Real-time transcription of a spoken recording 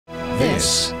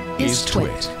This is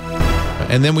TWiT.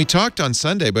 And then we talked on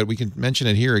Sunday, but we can mention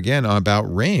it here again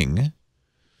about Ring.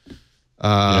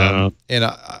 And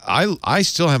I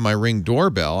still have my Ring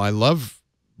doorbell. I love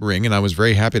Ring, and I was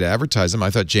very happy to advertise them. I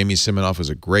thought Jamie Siminoff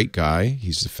was a great guy.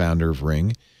 He's the founder of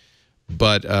Ring.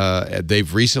 But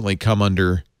they've recently come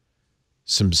under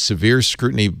some severe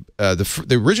scrutiny.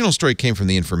 The original story came from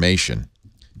The Information.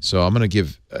 So I'm going to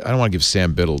give, I don't want to give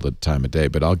Sam Biddle the time of day,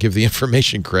 but I'll give The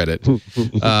Information credit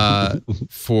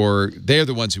for, they're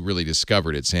the ones who really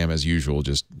discovered it. Sam, as usual,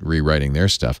 just rewriting their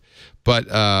stuff. But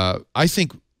I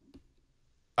think,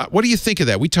 what do you think of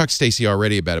that? We talked, Stacey,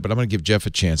 already about it, but I'm going to give Jeff a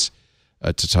chance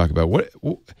to talk about what.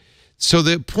 So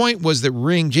the point was that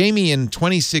Ring, Jamie in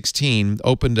 2016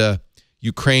 opened a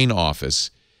Ukraine office.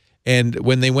 And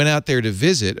when they went out there to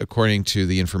visit, according to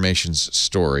The Information's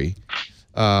story,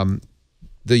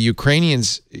 the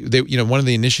Ukrainians, one of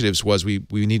the initiatives was we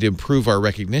need to improve our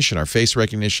recognition, our face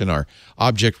recognition, our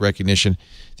object recognition.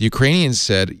 The Ukrainians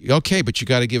said, okay, but you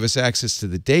got to give us access to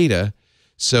the data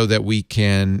so that we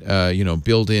can,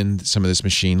 build in some of this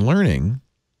machine learning.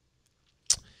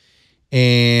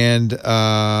 And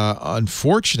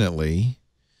unfortunately,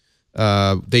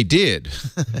 they did.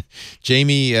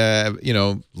 Jamie,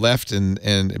 left,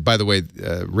 and by the way,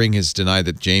 Ring has denied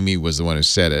that Jamie was the one who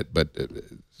said it, but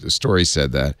the story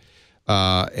said that.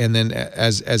 And then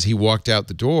as he walked out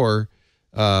the door,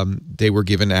 they were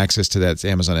given access to that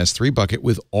Amazon S3 bucket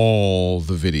with all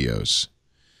the videos.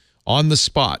 On the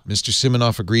spot, Mr.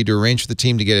 Siminoff agreed to arrange for the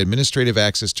team to get administrative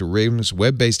access to Ring's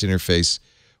web-based interface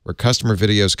where customer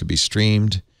videos could be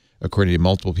streamed, according to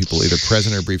multiple people either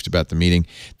present or briefed about the meeting.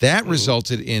 That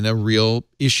resulted in a real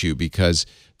issue because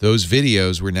those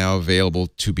videos were now available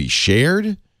to be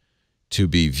shared, to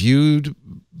be viewed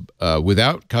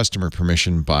without customer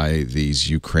permission by these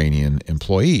Ukrainian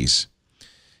employees.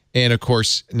 And, of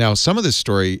course, now some of this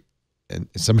story, and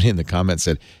somebody in the comments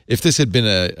said, if this had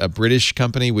been a British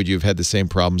company, would you have had the same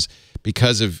problems?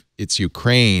 Because of it's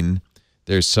Ukraine,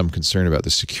 there's some concern about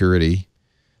the security.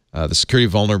 The security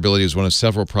vulnerability was one of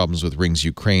several problems with Ring's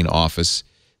Ukraine office.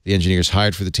 The engineers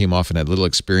hired for the team often had little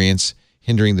experience,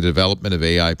 hindering the development of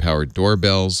AI-powered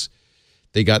doorbells.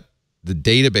 They got the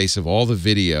database of all the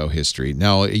video history.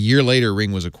 Now, a year later,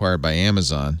 Ring was acquired by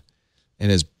Amazon,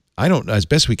 and as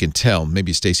best we can tell,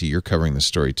 maybe Stacey, you're covering the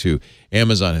story too,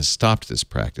 Amazon has stopped this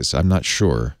practice. I'm not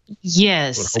sure.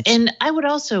 Yes, and I would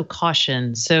also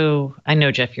caution. So I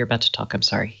know, Jeff, you're about to talk. I'm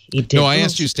sorry. No, I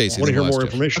asked you, Stacey. I want to hear more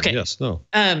information. Okay. Yes, no.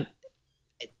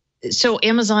 So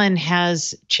Amazon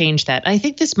has changed that. I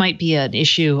think this might be an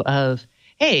issue of,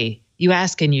 hey, you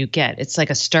ask and you get. It's like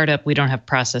a startup. We don't have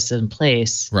processes in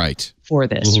place for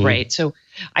this, right? So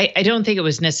I don't think it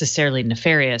was necessarily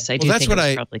nefarious. I do think it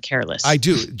was probably careless. I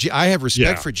do. I have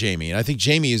respect for Jamie, and I think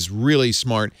Jamie is really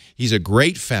smart. He's a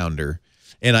great founder,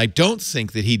 and I don't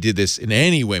think that he did this in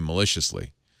any way maliciously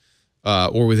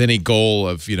or with any goal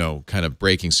of, kind of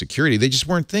breaking security. They just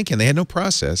weren't thinking. They had no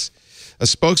process. A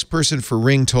spokesperson for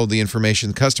Ring told The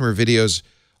Information customer videos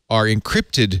are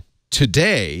encrypted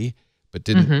today, but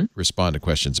didn't respond to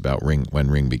questions about when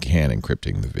Ring began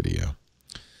encrypting the video.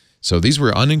 So these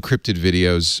were unencrypted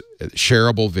videos,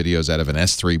 shareable videos out of an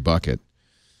S3 bucket.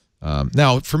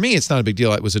 Now, for me, it's not a big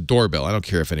deal. It was a doorbell. I don't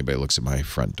care if anybody looks at my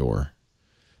front door.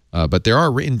 But there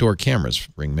are indoor cameras.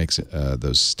 Ring makes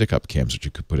those stick-up cams that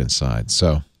you could put inside.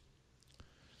 So,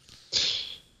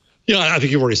 yeah, I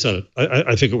think you've already said it.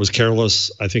 I think it was careless.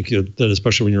 I think that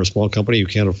especially when you're a small company,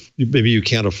 maybe you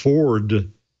can't afford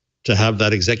to have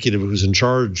that executive who's in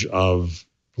charge of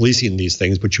policing these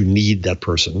things, but you need that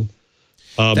person.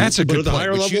 That's a good at the point.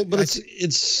 Higher level, but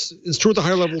it's true at the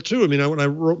higher level too. I mean, when I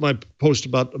wrote my post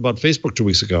about Facebook 2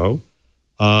 weeks ago,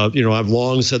 I've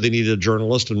long said they needed a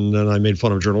journalist, and then I made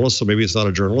fun of journalists. So maybe it's not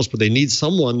a journalist, but they need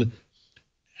someone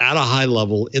at a high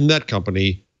level in that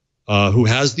company who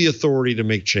has the authority to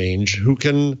make change, who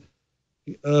can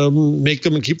make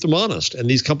them and keep them honest. And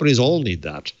these companies all need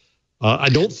that. I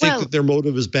don't think that their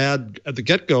motive is bad at the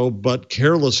get-go, but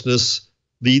carelessness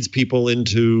leads people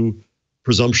into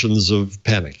presumptions of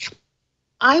panic.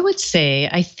 I would say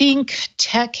I think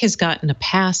tech has gotten a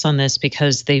pass on this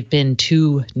because they've been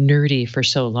too nerdy for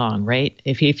so long, right?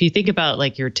 If you think about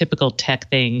like your typical tech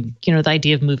thing, the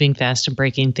idea of moving fast and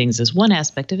breaking things is one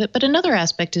aspect of it, but another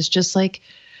aspect is just like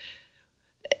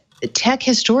tech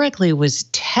historically was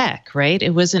tech, right?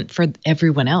 It wasn't for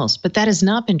everyone else, but that has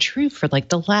not been true for like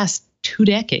the last 2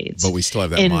 decades. But we still have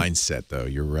that mindset, though.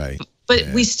 You're right. But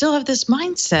we still have this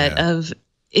mindset of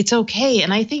it's okay.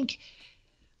 And I think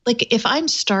like if I'm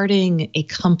starting a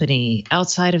company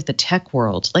outside of the tech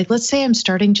world, like let's say I'm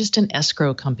starting just an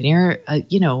escrow company or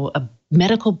a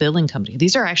medical billing company.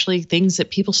 These are actually things that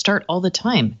people start all the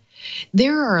time.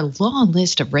 There are a long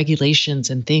list of regulations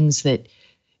and things that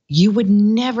you would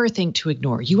never think to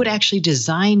ignore. You would actually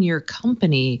design your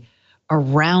company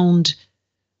around,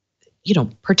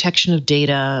 protection of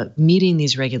data, meeting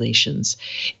these regulations.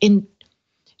 And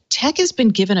tech has been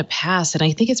given a pass, and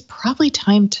I think it's probably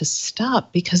time to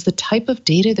stop because the type of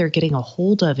data they're getting a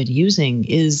hold of and using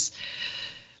is,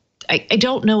 I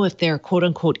don't know if their quote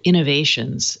unquote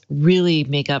innovations really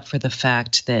make up for the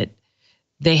fact that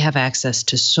they have access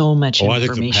to so much information.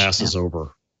 I think the pass is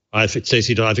over. I think,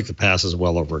 Stacey, I think the pass is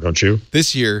well over, don't you?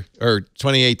 This year, or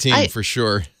 2018 for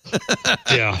sure.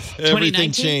 Yeah.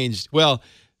 Everything changed. Well,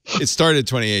 it started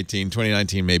 2018,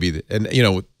 2019 maybe. And,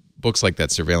 books like that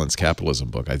surveillance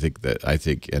capitalism book, and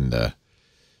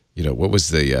what was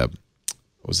the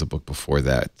book before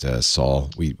that?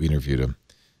 Saul, we interviewed him.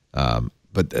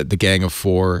 But the Gang of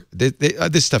Four,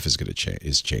 this stuff is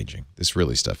changing. This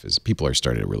really stuff is, people are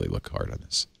starting to really look hard on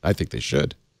this. I think they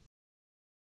should.